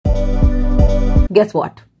Guess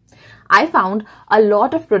what? I found a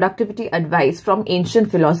lot of productivity advice from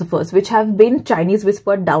ancient philosophers which have been Chinese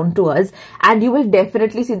whispered down to us, and you will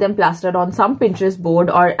definitely see them plastered on some Pinterest board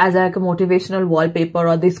or as like a motivational wallpaper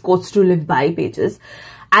or these quotes to live by pages.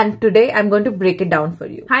 And today I'm going to break it down for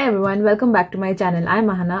you. Hi everyone, welcome back to my channel. I'm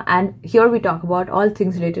Ahana, and here we talk about all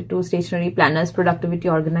things related to stationery, planners, productivity,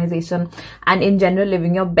 organization, and in general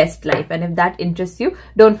living your best life. And if that interests you,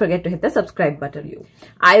 don't forget to hit the subscribe button.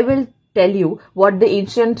 I will tell you what the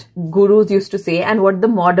ancient gurus used to say and what the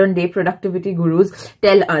modern day productivity gurus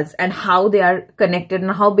tell us, and how they are connected,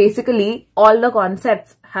 and how basically all the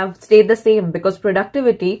concepts have stayed the same, because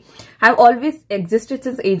productivity have always existed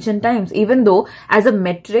since ancient times, even though as a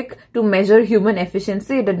metric to measure human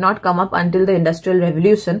efficiency it did not come up until the Industrial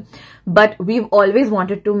Revolution. But we've always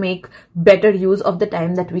wanted to make better use of the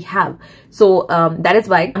time that we have. So that is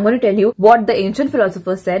why I'm going to tell you what the ancient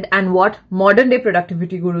philosophers said and what modern day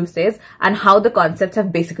productivity guru says, and how the concepts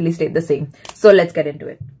have basically stayed the same. So let's get into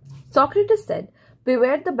it. Socrates said,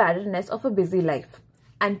 "Beware the barrenness of a busy life."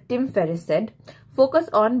 And Ferris said, "Focus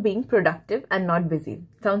on being productive and not busy."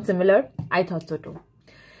 Sounds similar? I thought so too.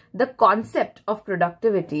 The concept of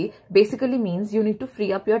productivity basically means you need to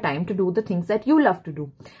free up your time to do the things that you love to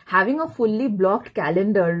do. Having a fully blocked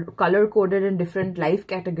calendar, color-coded in different life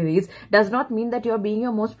categories, does not mean that you're being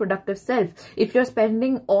your most productive self. If you're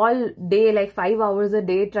spending all day, like 5 hours a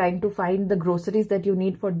day, trying to find the groceries that you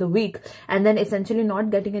need for the week, and then essentially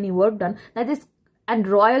not getting any work done, that is and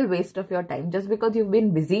royal waste of your time. Just because you've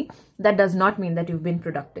been busy, that does not mean that you've been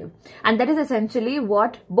productive. And that is essentially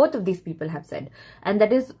what both of these people have said, and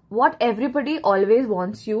that is what everybody always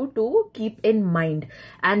wants you to keep in mind.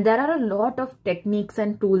 And there are a lot of techniques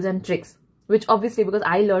and tools and tricks, which obviously, because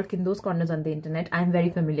I lurk in those corners on the internet, I'm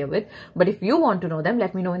very familiar with. But if you want to know them,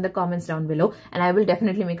 let me know in the comments down below, and I will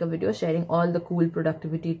definitely make a video sharing all the cool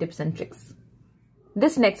productivity tips and tricks.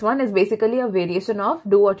 This next one is basically a variation of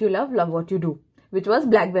do what you love what you do, which was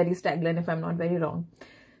BlackBerry's tagline, if I'm not very wrong.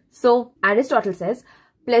 So Aristotle says,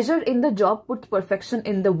 "Pleasure in the job puts perfection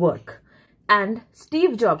in the work." And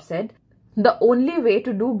Steve Jobs said, "The only way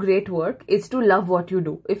to do great work is to love what you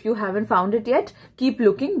do. If you haven't found it yet, keep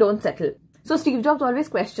looking, don't settle." So Steve Jobs always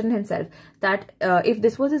questioned himself that if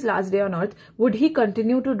this was his last day on earth, would he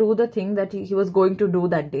continue to do the thing that he was going to do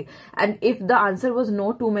that day? And if the answer was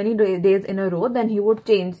no too many days in a row, then he would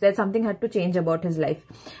change, that something had to change about his life.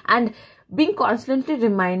 And being constantly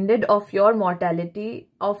reminded of your mortality,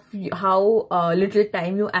 of how little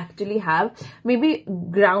time you actually have, maybe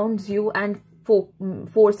grounds you and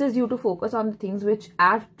forces you to focus on the things which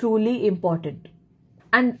are truly important.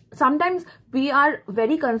 And sometimes we are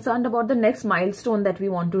very concerned about the next milestone that we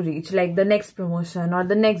want to reach, like the next promotion or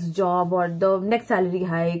the next job or the next salary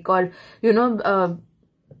hike, or you're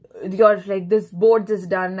like, this board is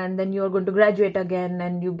done and then you're going to graduate again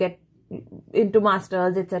and you get into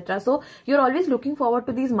masters, etc. So you're always looking forward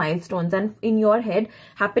to these milestones, and in your head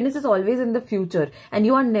happiness is always in the future, and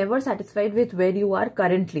you are never satisfied with where you are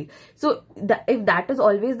currently. So if that is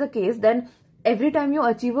always the case, then every time you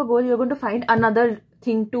achieve a goal, you're going to find another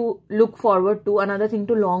thing to look forward to, another thing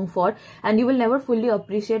to long for, and you will never fully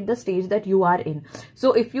appreciate the stage that you are in.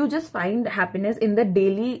 So if you just find happiness in the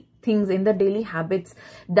daily things, in the daily habits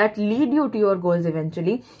that lead you to your goals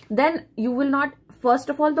eventually, then you will not, first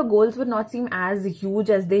of all, the goals will not seem as huge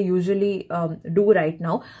as they usually do right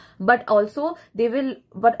now, but also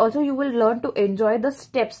you will learn to enjoy the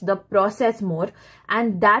steps, the process more,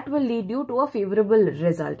 and that will lead you to a favorable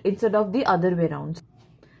result instead of the other way around.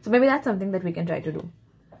 So maybe that's something that we can try to do.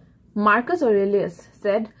 Marcus Aurelius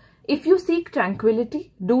said, "If you seek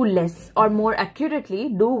tranquility, do less, or more accurately,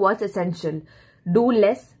 do what's essential. Do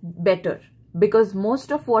less better. Because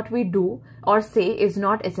most of what we do or say is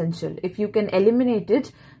not essential. If you can eliminate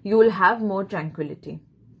it, you will have more tranquility."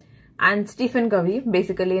 And Stephen Covey,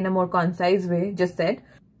 basically in a more concise way, just said,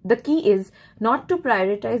 "The key is not to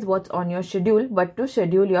prioritize what's on your schedule, but to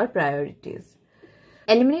schedule your priorities."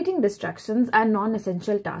 Eliminating distractions and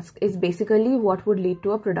non-essential tasks is basically what would lead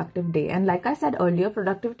to a productive day. And like I said earlier,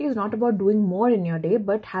 productivity is not about doing more in your day,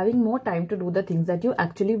 but having more time to do the things that you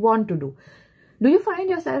actually want to do. Do you find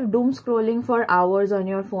yourself doom scrolling for hours on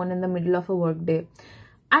your phone in the middle of a work day?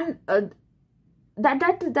 And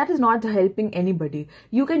that is not helping anybody.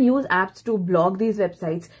 You can use apps to block these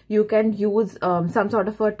websites. You can use some sort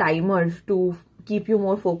of a timer to keep you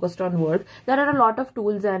more focused on work. There are a lot of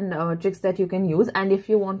tools and tricks that you can use, and if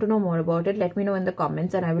you want to know more about it, let me know in the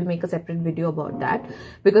comments and I will make a separate video about that,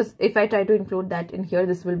 because if I try to include that in here,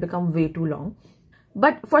 this will become way too long.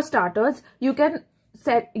 But for starters, you can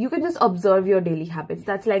you can just observe your daily habits.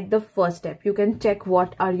 That's like the first step. You can check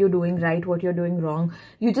what are you doing right, what you're doing wrong.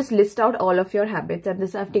 You just list out all of your habits, and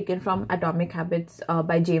this I've taken from Atomic Habits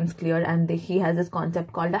by James Clear, and he has this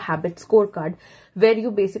concept called a habit scorecard, where you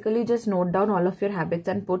basically just note down all of your habits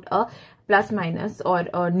and put a plus, minus, or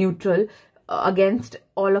a neutral against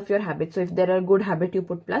all of your habits. So if there are good habit, you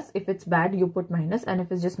put plus, if it's bad, you put minus, and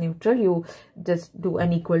if it's just neutral, you just do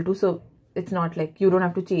an equal to. So it's not like you don't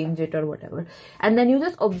have to change it or whatever. And then you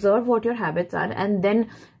just observe what your habits are, and then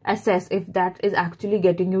assess if that is actually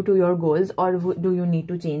getting you to your goals, or do you need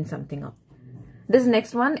to change something up. This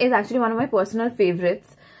next one is actually one of my personal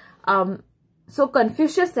favorites. So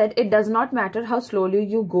Confucius said, it does not matter how slowly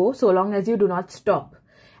you go, so long as you do not stop.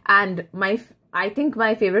 And I think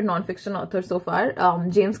my favorite non-fiction author so far,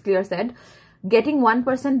 James Clear, said, getting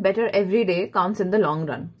 1% better every day counts in the long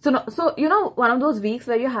run. So you know, one of those weeks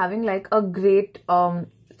where you're having like a great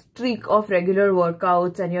streak of regular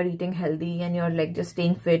workouts, and you're eating healthy, and you're like just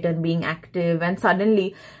staying fit and being active, and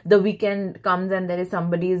suddenly the weekend comes and there is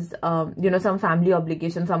somebody's you know, some family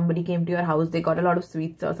obligation, somebody came to your house, they got a lot of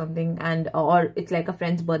sweets or something, and or it's like a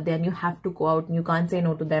friend's birthday and you have to go out and you can't say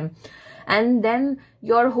no to them. And then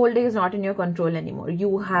your whole day is not in your control anymore.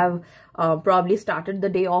 You have probably started the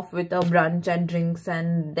day off with a brunch and drinks,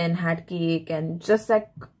 and then had cake, and just like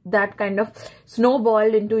that kind of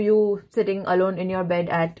snowballed into you sitting alone in your bed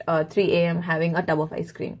at 3 a.m. having a tub of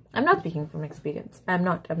ice cream. I'm not speaking from experience. I'm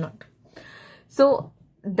not. So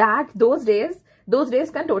those days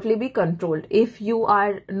can totally be controlled if you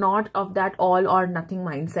are not of that all or nothing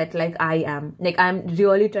mindset like I am. Like, I'm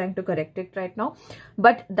really trying to correct it right now,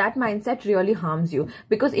 but that mindset really harms you,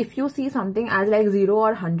 because if you see something as like 0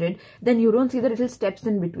 or 100, then you don't see the little steps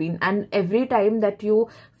in between, and every time that you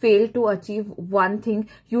fail to achieve one thing,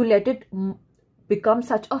 you let it become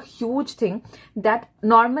such a huge thing that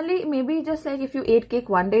normally maybe just like if you ate cake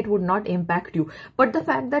one day, it would not impact you. But the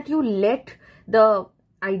fact that you let the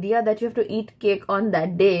idea that you have to eat cake on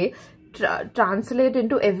that day translate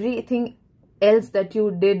into everything else that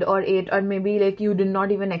you did or ate, or maybe like you did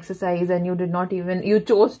not even exercise, and you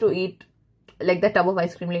chose to eat like the tub of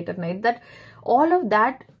ice cream late at night, that all of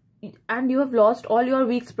that, and you have lost all your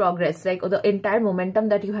week's progress, like the entire momentum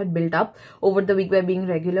that you had built up over the week by being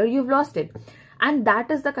regular, you've lost it. And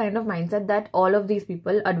that is the kind of mindset that all of these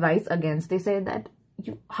people advise against. They say that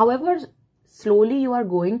however slowly you are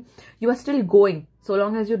going, you are still going, so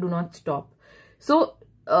long as you do not stop. So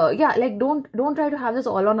yeah, like don't try to have this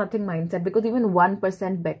all or nothing mindset, because even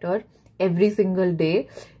 1% better every single day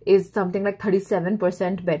is something like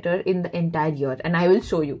 37% better in the entire year. And I will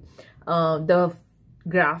show you the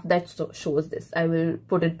graph that shows this. I will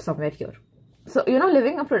put it somewhere here. So, you know,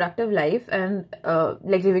 living a productive life and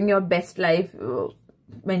like living your best life,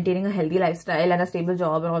 maintaining a healthy lifestyle and a stable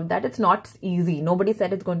job and all that, it's not easy. Nobody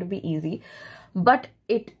said it's going to be easy, but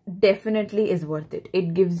it definitely is worth it.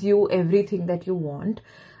 It gives you everything that you want,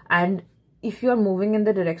 and if you're moving in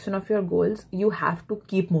the direction of your goals, you have to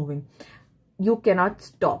keep moving. You cannot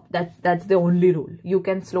stop. That's the only rule. You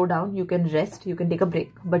can slow down, you can rest, you can take a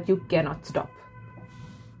break, but you cannot stop.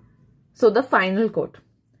 So the final quote: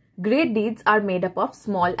 great deeds are made up of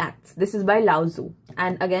small acts. This is by Lao Tzu.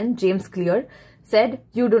 And again, James Clear said,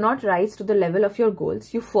 you do not rise to the level of your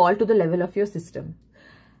goals, you fall to the level of your system.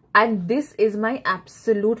 And this is my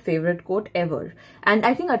absolute favorite quote ever. And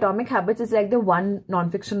I think Atomic Habits is like the one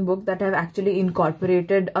non-fiction book that I've actually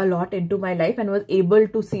incorporated a lot into my life and was able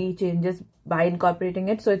to see changes by incorporating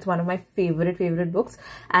it. So it's one of my favorite books.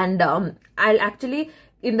 And I'll actually,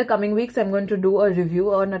 in the coming weeks, I'm going to do a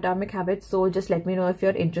review on Atomic Habits. So just let me know if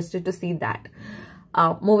you're interested to see that.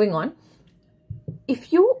 Moving on.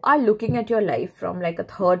 If you are looking at your life from like a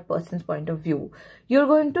third person's point of view, you're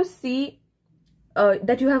going to see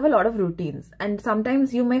that you have a lot of routines, and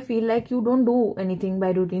sometimes you may feel like you don't do anything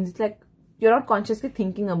by routines. It's like you're not consciously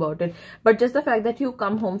thinking about it, but just the fact that you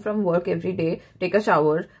come home from work every day, take a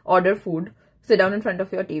shower, order food, sit down in front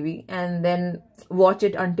of your TV, and then watch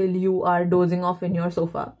it until you are dozing off in your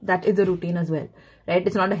sofa, that is a routine as well, right?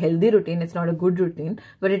 It's not a healthy routine, it's not a good routine,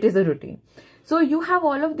 but it is a routine. So you have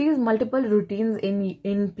all of these multiple routines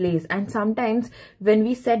in place, and sometimes when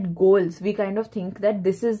we set goals, we kind of think that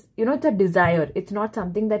this is, you know, it's a desire. It's not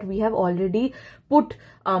something that we have already put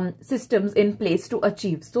systems in place to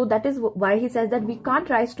achieve. So that is why he says that we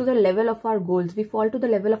can't rise to the level of our goals. We fall to the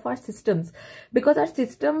level of our systems, because our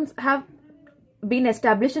systems have been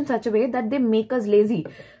established in such a way that they make us lazy.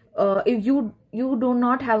 If you you do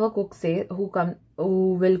not have a cook, say, who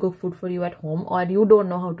will cook food for you at home, or you don't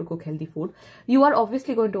know how to cook healthy food, you are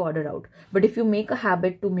obviously going to order out. But if you make a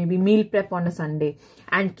habit to maybe meal prep on a Sunday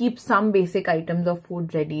and keep some basic items of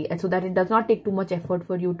food ready, and so that it does not take too much effort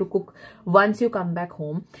for you to cook once you come back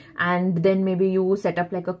home, and then maybe you set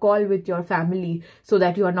up like a call with your family so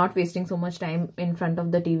that you are not wasting so much time in front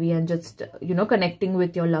of the TV and just, you know, connecting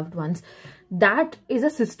with your loved ones. That is a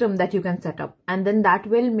system that you can set up, and then that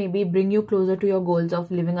will maybe bring you closer to your goals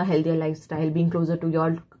of living a healthier lifestyle, being closer to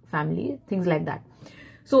your family, things like that.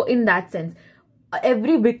 So in that sense,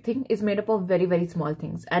 every big thing is made up of very, very small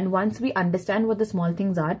things. And once we understand what the small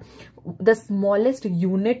things are, the smallest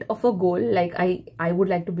unit of a goal, like I would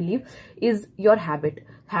like to believe, is your habit.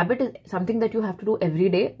 Habit is something that you have to do every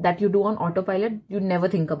day, that you do on autopilot, you never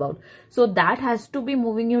think about. So that has to be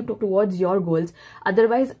moving you towards your goals.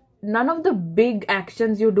 Otherwise, none of the big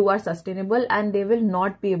actions you do are sustainable, and they will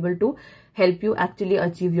not be able to help you actually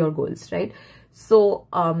achieve your goals, right? So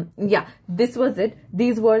yeah, this was it.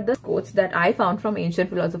 These were the quotes that I found from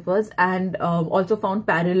ancient philosophers, and also found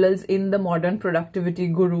parallels in the modern productivity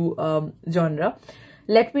guru genre.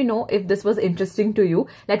 Let me know if this was interesting to you.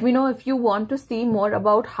 Let me know if you want to see more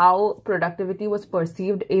about how productivity was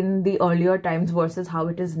perceived in the earlier times versus how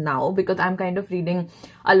it is now, because I'm kind of reading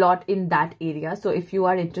a lot in that area. So if you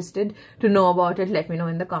are interested to know about it, let me know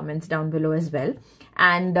in the comments down below as well.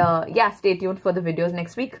 And yeah, stay tuned for the videos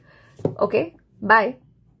next week. Okay, bye.